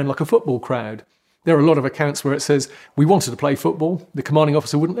milling around like a football crowd. There are a lot of accounts where it says, we wanted to play football, the commanding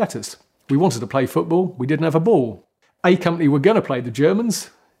officer wouldn't let us. We wanted to play football, we didn't have a ball. A Company were going to play the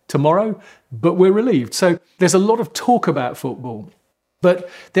Germans tomorrow, but we're relieved. So there's a lot of talk about football. But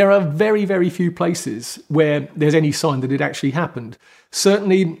there are very, very few places where there's any sign that it actually happened.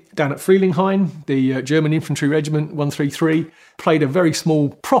 Certainly down at Frelinghien, the German Infantry Regiment 133 played a very small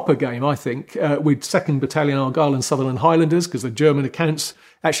proper game, I think, with 2nd Battalion Argyll and Sutherland Highlanders, because the German accounts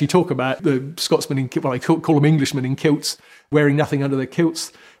actually talk about the Scotsmen, they call them Englishmen in kilts, wearing nothing under their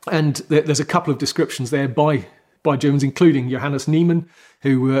kilts. And there's a couple of descriptions there by Germans, including Johannes Niemann,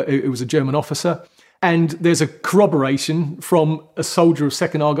 who was a German officer. And there's a corroboration from a soldier of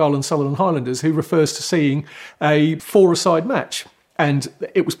 2nd Argyll and Sutherland Highlanders who refers to seeing a four-a-side match. And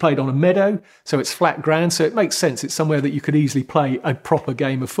it was played on a meadow, so it's flat ground, so it makes sense. It's somewhere that you could easily play a proper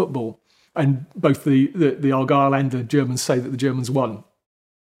game of football. And both the Argyll and the Germans say that the Germans won.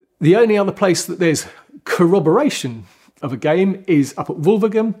 The only other place that there's corroboration of a game is up at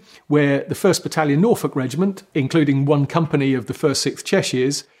Wolvergam, where the 1st Battalion Norfolk Regiment, including one company of the 1st 6th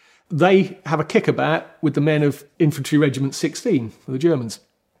Cheshires, they have a kickabout with the men of Infantry Regiment 16, the Germans.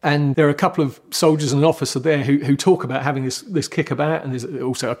 And there are a couple of soldiers and an officer there who talk about having this kickabout, and there's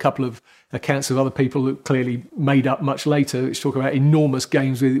also a couple of accounts of other people that clearly made up much later, which talk about enormous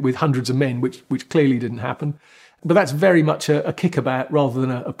games with hundreds of men, which clearly didn't happen. But that's very much a kickabout rather than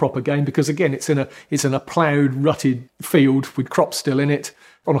a proper game, because again, it's in a ploughed, rutted field with crops still in it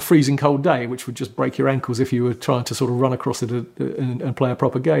on a freezing cold day, which would just break your ankles if you were trying to sort of run across it and play a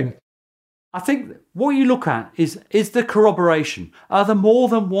proper game. I think what you look at is the corroboration. Are there more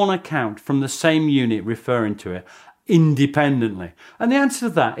than one account from the same unit referring to it independently? And the answer to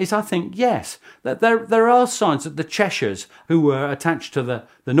that is, I think, yes. That there are signs that the Cheshires, who were attached to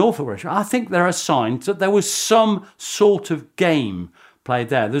the Norfolk Regiment, I think there are signs that there was some sort of game played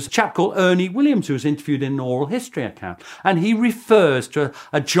there. There's a chap called Ernie Williams who was interviewed in an oral history account, and he refers to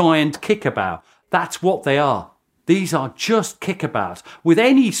a giant kickabout. That's what they are. These are just kickabouts with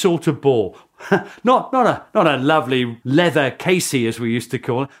any sort of ball. not a lovely leather casey, as we used to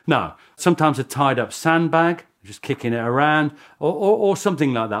call it. No, sometimes a tied up sandbag, just kicking it around, or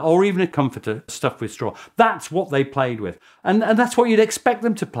something like that, or even a comforter stuffed with straw. That's what they played with. And that's what you'd expect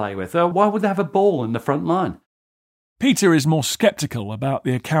them to play with. Why would they have a ball in the front line? Peter is more sceptical about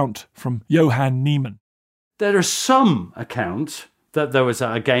the account from Johann Niemann. There are some accounts that there was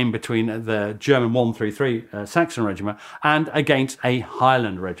a game between the German 133 Saxon Regiment and against a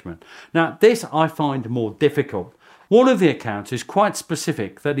Highland Regiment. Now, this I find more difficult. One of the accounts is quite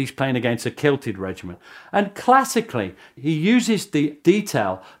specific, that he's playing against a kilted regiment. And classically, he uses the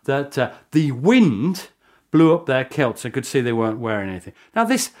detail that the wind blew up their kilts. I could see they weren't wearing anything. Now,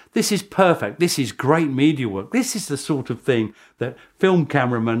 this is perfect. This is great media work. This is the sort of thing that film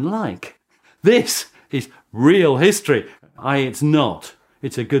cameramen like. This is real history. It's not.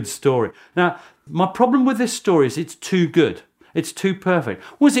 It's a good story. Now, my problem with this story is it's too good. It's too perfect.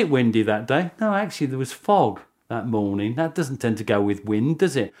 Was it windy that day? No, actually, there was fog that morning. That doesn't tend to go with wind,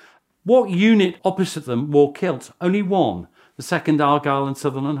 does it? What unit opposite them wore kilts? Only one. The 2nd Argyll and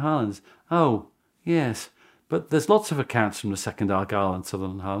Sutherland Highlanders. Oh, yes. But there's lots of accounts from the 2nd Argyll and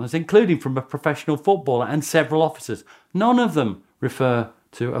Sutherland Highlanders, including from a professional footballer and several officers. None of them refer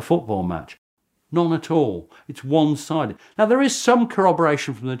to a football match. None at all. It's one-sided. Now, there is some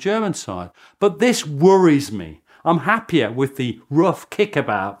corroboration from the German side, but this worries me. I'm happier with the rough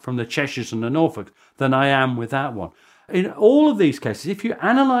kickabout from the Cheshires and the Norfolks than I am with that one. In all of these cases, if you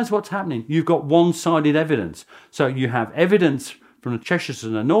analyse what's happening, you've got one-sided evidence. So you have evidence from the Cheshires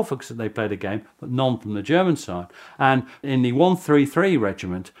and the Norfolks that they played a game, but none from the German side. And in the 133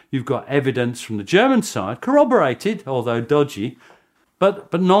 Regiment, you've got evidence from the German side, corroborated, although dodgy,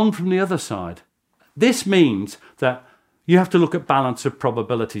 but none from the other side. This means that You have to look at balance of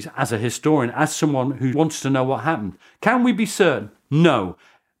probabilities as a historian, as someone who wants to know what happened. Can we be certain? No.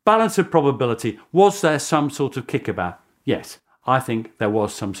 Balance of probability. Was there some sort of kickabout? Yes, I think there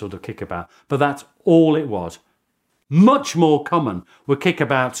was some sort of kickabout, but that's all it was. Much more common were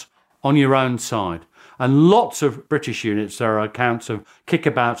kickabouts on your own side. And lots of British units, there are accounts of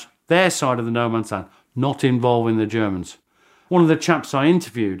kickabouts their side of the no man's land, not involving the Germans. One of the chaps I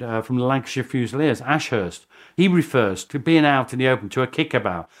interviewed from the Lancashire Fusiliers, Ashurst, he refers to being out in the open to a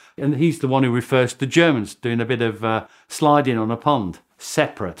kickabout. And he's the one who refers to the Germans doing a bit of sliding on a pond,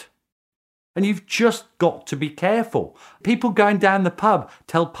 separate. And you've just got to be careful. People going down the pub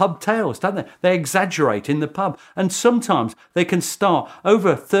tell pub tales, don't they? They exaggerate in the pub. And sometimes they can start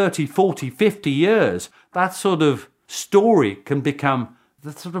over 30, 40, 50 years. That sort of story can become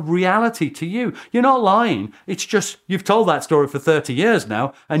the sort of reality to you. You're not lying. It's just you've told that story for 30 years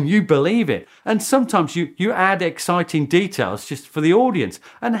now and you believe it. And sometimes you add exciting details just for the audience.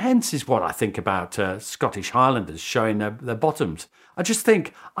 And hence is what I think about Scottish Highlanders showing their bottoms. I just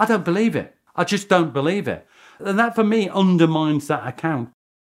think, I don't believe it. I just don't believe it. And that for me undermines that account.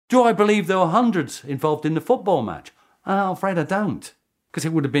 Do I believe there were hundreds involved in the football match? I'm afraid I don't. Because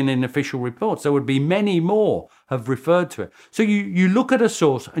it would have been in official reports. There would be many more have referred to it. So you look at a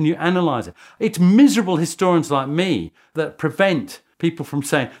source and you analyse it. It's miserable historians like me that prevent people from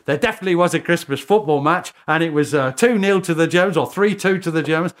saying there definitely was a Christmas football match and it was 2-0 to the Germans or 3-2 to the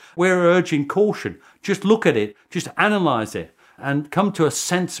Germans. We're urging caution. Just look at it, just analyse it and come to a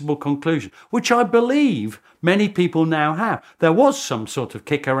sensible conclusion, which I believe many people now have. There was some sort of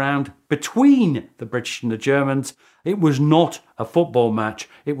kick around between the British and the Germans. It was not a football match.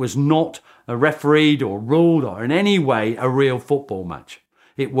 It was not a refereed or ruled or in any way a real football match.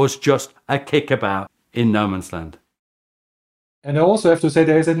 It was just a kickabout in no man's land. And I also have to say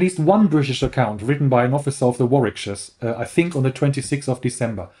there is at least one British account written by an officer of the Warwickshires, I think on the 26th of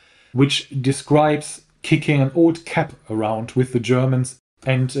December, which describes kicking an old cap around with the Germans.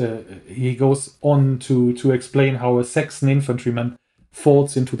 And he goes on to explain how a Saxon infantryman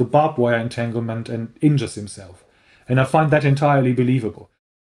falls into the barbed wire entanglement and injures himself. And I find that entirely believable.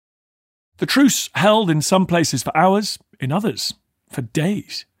 The truce held in some places for hours, in others for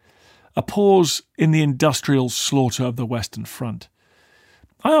days. A pause in the industrial slaughter of the Western Front.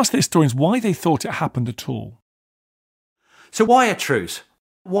 I asked the historians why they thought it happened at all. So why a truce?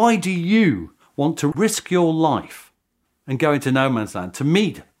 Why do you want to risk your life and go into no man's land to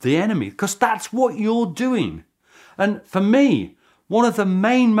meet the enemy? Because that's what you're doing. And for me, one of the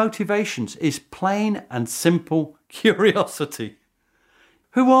main motivations is plain and simple curiosity.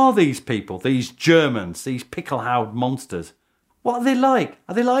 Who are these people, these Germans, these pickle-howed monsters? What are they like?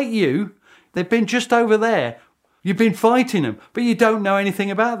 Are they like you? They've been just over there. You've been fighting them, but you don't know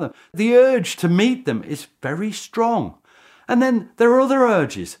anything about them. The urge to meet them is very strong. And then there are other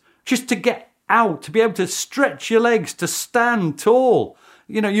urges, just to get out, to be able to stretch your legs, to stand tall.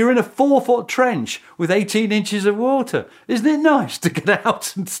 You know, you're in a 4-foot trench with 18 inches of water. Isn't it nice to get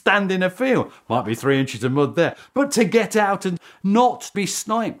out and stand in a field? Might be 3 inches of mud there, but to get out and not be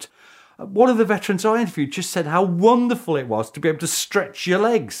sniped. One of the veterans I interviewed just said how wonderful it was to be able to stretch your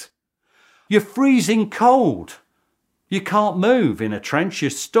legs. You're freezing cold. You can't move in a trench.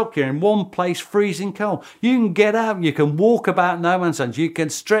 You're stuck. You're in one place freezing cold. You can get out. You can walk about no man's land. You can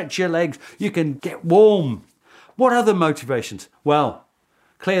stretch your legs. You can get warm. What other motivations? Well,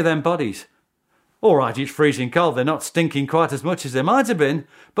 clear them bodies. All right, it's freezing cold. They're not stinking quite as much as they might have been,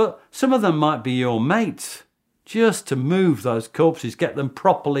 but some of them might be your mates. Just to move those corpses, get them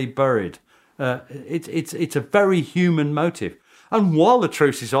properly buried. It's a very human motive. And while the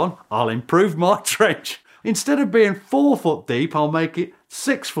truce is on, I'll improve my trench. Instead of being 4 foot deep, I'll make it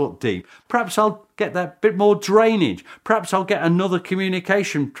 6 foot deep. Perhaps I'll get that bit more drainage. Perhaps I'll get another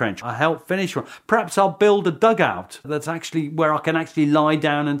communication trench. I'll help finish one. Perhaps I'll build a dugout that's actually where I can actually lie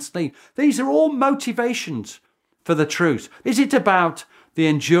down and sleep. These are all motivations for the truce. Is it about the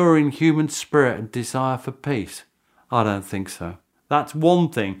enduring human spirit and desire for peace? I don't think so. That's one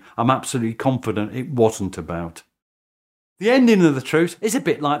thing I'm absolutely confident it wasn't about. The ending of the truce is a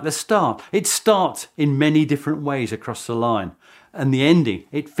bit like the start. It starts in many different ways across the line. And the ending,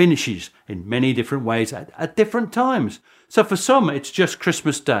 it finishes in many different ways at different times. So for some, it's just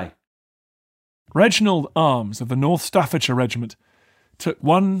Christmas Day. Reginald Arms of the North Staffordshire Regiment took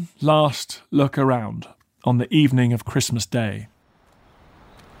one last look around on the evening of Christmas Day.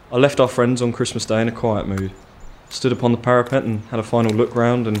 I left our friends on Christmas Day in a quiet mood. Stood upon the parapet and had a final look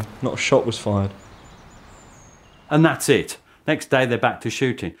round, and not a shot was fired. And that's it. Next day they're back to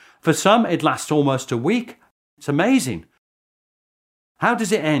shooting. For some it lasts almost a week. It's amazing. How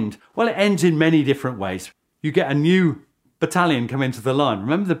does it end? Well, it ends in many different ways. You get a new battalion come into the line.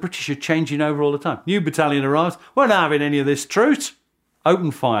 Remember, the British are changing over all the time. New battalion arrives. We're not having any of this truce.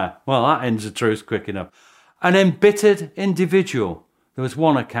 Open fire. Well, that ends the truce quick enough. An embittered individual. There was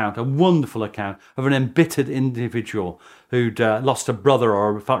one account, a wonderful account, of an embittered individual who'd lost a brother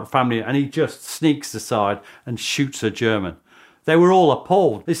or a family, and he just sneaks aside and shoots a German. They were all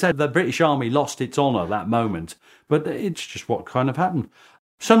appalled. They said the British Army lost its honour that moment, but it's just what kind of happened.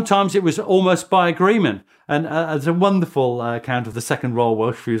 Sometimes it was almost by agreement. And there's a wonderful account of the Second Royal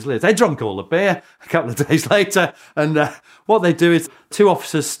Welsh Fusiliers. They drunk all the beer a couple of days later. And what they do is two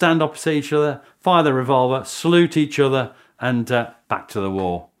officers stand opposite each other, fire the revolver, salute each other, and back to the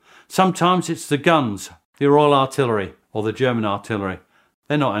war. Sometimes it's the guns, the Royal Artillery or the German artillery.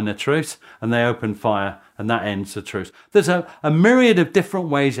 They're not in a truce, and they open fire, and that ends the truce. There's a myriad of different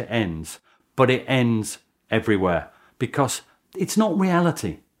ways it ends, but it ends everywhere because it's not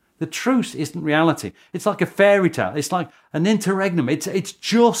reality. The truce isn't reality. It's like a fairy tale. It's like an interregnum. It's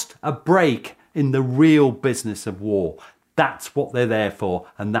just a break in the real business of war. That's what they're there for,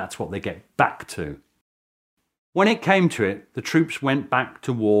 and that's what they get back to. When it came to it, the troops went back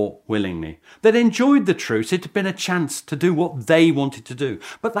to war willingly. They'd enjoyed the truce. It had been a chance to do what they wanted to do.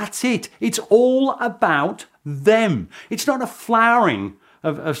 But that's it. It's all about them. It's not a flowering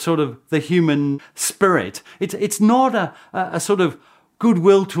of sort of the human spirit. It's not a sort of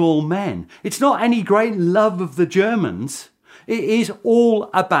goodwill to all men. It's not any great love of the Germans. It is all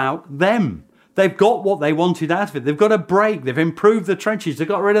about them. They've got what they wanted out of it. They've got a break. They've improved the trenches. They've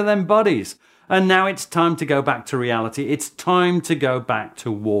got rid of them bodies. And now it's time to go back to reality. It's time to go back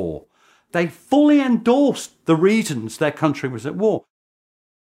to war. They fully endorsed the reasons their country was at war.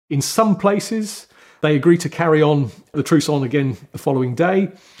 In some places, they agree to carry on the truce on again the following day.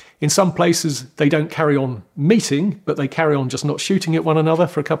 In some places, they don't carry on meeting, but they carry on just not shooting at one another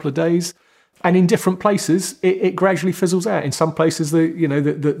for a couple of days. And in different places, it gradually fizzles out. In some places,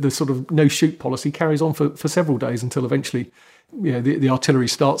 the sort of no-shoot policy carries on for several days until eventually the artillery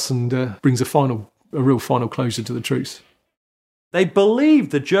starts and brings a real final closure to the truce. They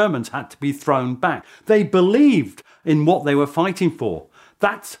believed the Germans had to be thrown back. They believed in what they were fighting for.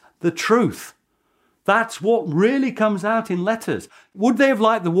 That's the truth. That's what really comes out in letters. Would they have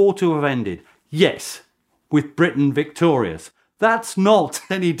liked the war to have ended? Yes, with Britain victorious. That's not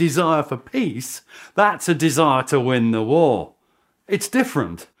any desire for peace. That's a desire to win the war. It's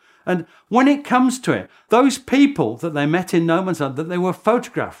different. And when it comes to it, those people that they met in No Man's Land, that they were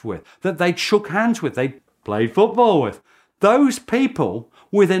photographed with, that they'd shook hands with, they'd played football with, those people,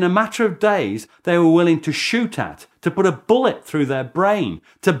 within a matter of days, they were willing to shoot at, to put a bullet through their brain,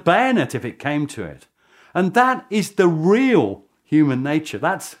 to bayonet if it came to it. And that is the real human nature.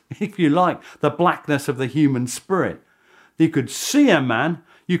 That's, if you like, the blackness of the human spirit. You could see a man,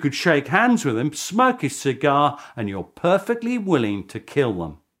 you could shake hands with him, smoke his cigar, and you're perfectly willing to kill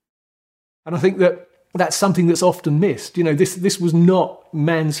them. And I think that's something that's often missed. This was not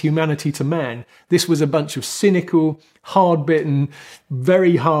man's humanity to man. This was a bunch of cynical, hard-bitten,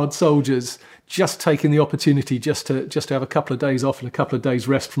 very hard soldiers just taking the opportunity just to have a couple of days off and a couple of days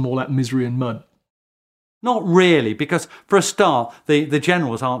rest from all that misery and mud. Not really, because for a start, the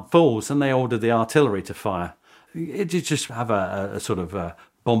generals aren't fools and they ordered the artillery to fire. You just have a sort of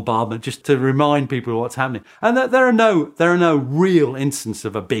bombardment just to remind people what's happening. And there are no real instances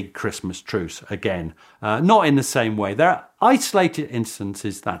of a big Christmas truce again. Not in the same way. There are isolated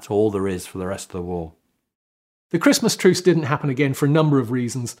instances. That's all there is for the rest of the war. The Christmas truce didn't happen again for a number of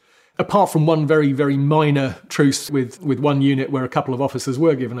reasons. Apart from one very, very minor truce with one unit where a couple of officers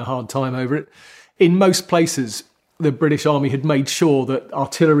were given a hard time over it. In most places, the British Army had made sure that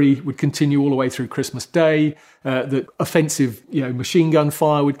artillery would continue all the way through Christmas Day, that offensive machine gun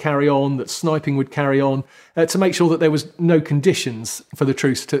fire would carry on, that sniping would carry on, to make sure that there was no conditions for the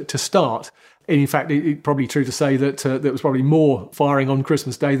truce to start. And in fact, it's probably true to say that there was probably more firing on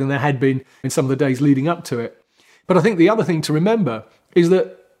Christmas Day than there had been in some of the days leading up to it. But I think the other thing to remember is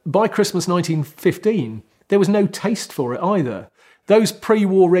that by Christmas 1915, there was no taste for it either. Those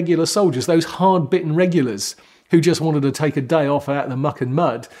pre-war regular soldiers, those hard-bitten regulars who just wanted to take a day off out of the muck and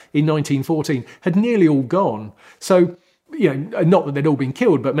mud in 1914, had nearly all gone. So, not that they'd all been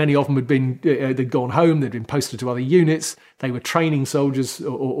killed, but many of them they'd gone home, they'd been posted to other units, they were training soldiers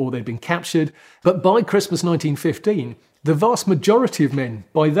or they'd been captured. But by Christmas 1915, the vast majority of men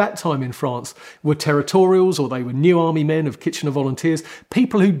by that time in France were territorials or they were new army men of Kitchener Volunteers,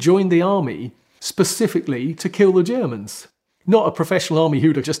 people who joined the army specifically to kill the Germans. Not a professional army who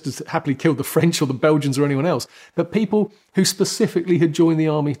would have just as happily killed the French or the Belgians or anyone else, but people who specifically had joined the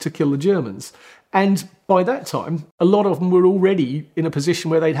army to kill the Germans. And by that time, a lot of them were already in a position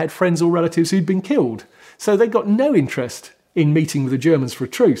where they'd had friends or relatives who'd been killed. So they got no interest in meeting with the Germans for a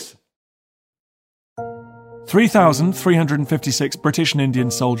truce. 3,356 British and Indian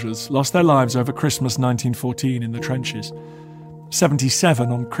soldiers lost their lives over Christmas 1914 in the trenches.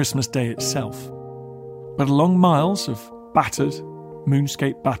 77 on Christmas Day itself. But along miles of battered,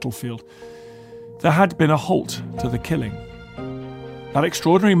 moonscape battlefield, there had been a halt to the killing. That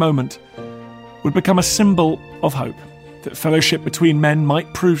extraordinary moment would become a symbol of hope, that fellowship between men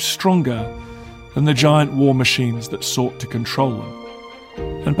might prove stronger than the giant war machines that sought to control them.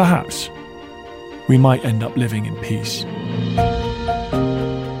 And perhaps we might end up living in peace.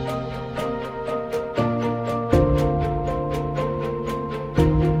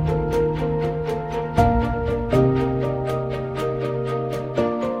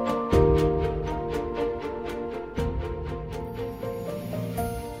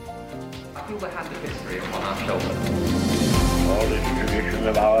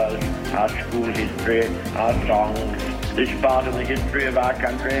 Our songs, this part of the history of our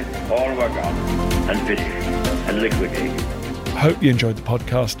country, all were gone and finished and liquidated. Hope you enjoyed the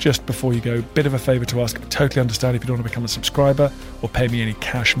podcast. Just before you go, bit of a favour to ask. I totally understand if you don't want to become a subscriber or pay me any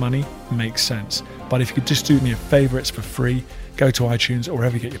cash money. Makes sense. But if you could just do me a favour, it's for free. Go to iTunes or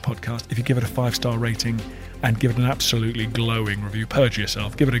wherever you get your podcast. If you give it a 5-star rating and give it an absolutely glowing review, purge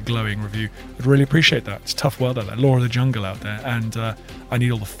yourself, give it a glowing review. I'd really appreciate that. It's a tough world out there, law of the jungle out there, and I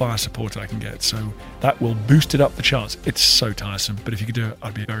need all the fire support I can get. So that will boost it up the charts. It's so tiresome, but if you could do it,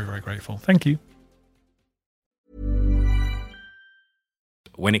 I'd be very, very grateful. Thank you.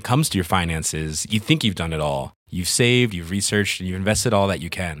 When it comes to your finances, you think you've done it all. You've saved, you've researched, and you've invested all that you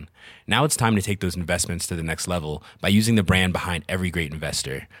can. Now it's time to take those investments to the next level by using the brand behind every great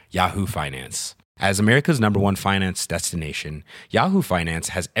investor, Yahoo Finance. As America's #1 finance destination, Yahoo Finance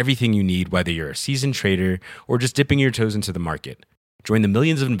has everything you need, whether you're a seasoned trader or just dipping your toes into the market. Join the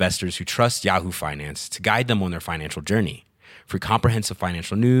millions of investors who trust Yahoo Finance to guide them on their financial journey. For comprehensive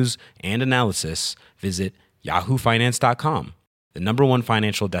financial news and analysis, visit yahoofinance.com, the #1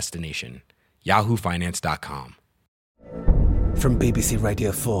 financial destination, yahoofinance.com. From BBC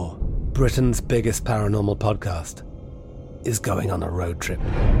Radio 4, Britain's biggest paranormal podcast is going on a road trip.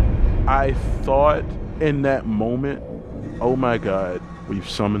 I thought in that moment, oh my God, we've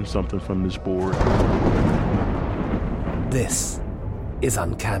summoned something from this board. This is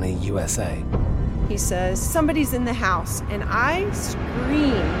Uncanny USA. He says, somebody's in the house, and I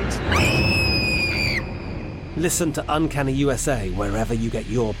screamed. Listen to Uncanny USA wherever you get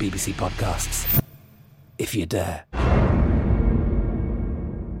your BBC podcasts, if you dare.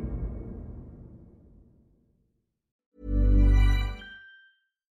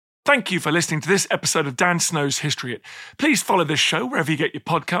 Thank you for listening to this episode of Dan Snow's History Hit. Please follow this show wherever you get your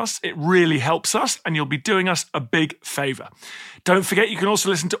podcasts. It really helps us, and you'll be doing us a big favour. Don't forget, you can also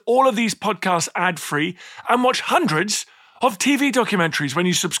listen to all of these podcasts ad-free and watch hundreds of TV documentaries when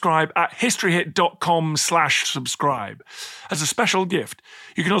you subscribe at historyhit.com/subscribe. As a special gift,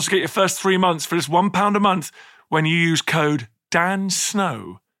 you can also get your first 3 months for just £1 a month when you use code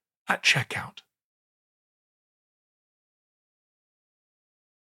DANSNOW at checkout.